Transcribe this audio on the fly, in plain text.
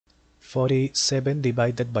47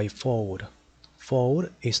 divided by 4. 4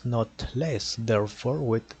 is not less, therefore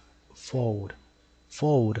with 4.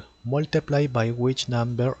 4 multiplied by which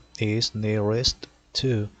number is nearest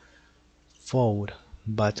to 4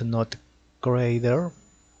 but not greater.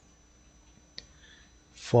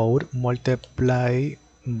 4 multiplied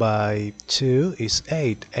by 2 is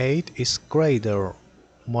 8. 8 is greater.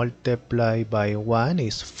 Multiplied by 1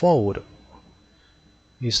 is 4.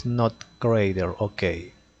 Is not greater.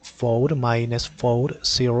 Okay. 4 minus 4,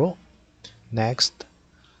 0. Next,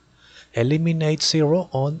 eliminate 0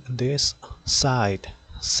 on this side.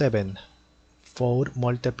 7. 4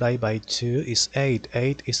 multiplied by 2 is 8.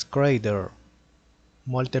 8 is greater.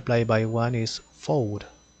 Multiplied by 1 is 4.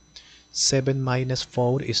 7 minus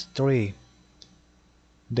 4 is 3.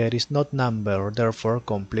 There is not number, therefore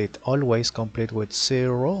complete. Always complete with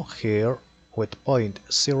 0 here with point,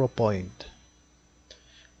 0 point.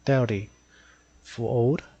 30.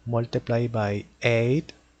 4 multiplied by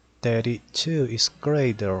 8, 32 is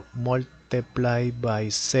greater. Multiplied by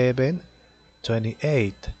 7,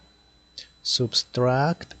 28.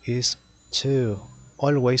 Subtract is 2.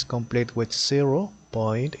 Always complete with 0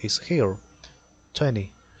 point is here.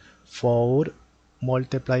 20. 4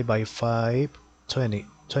 multiplied by 5, 20.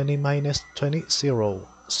 20 minus 20, 0.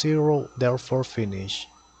 0, therefore finish.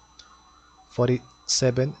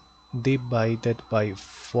 47 divided by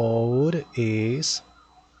 4 is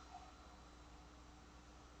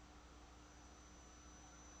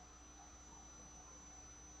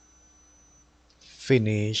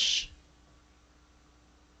finish.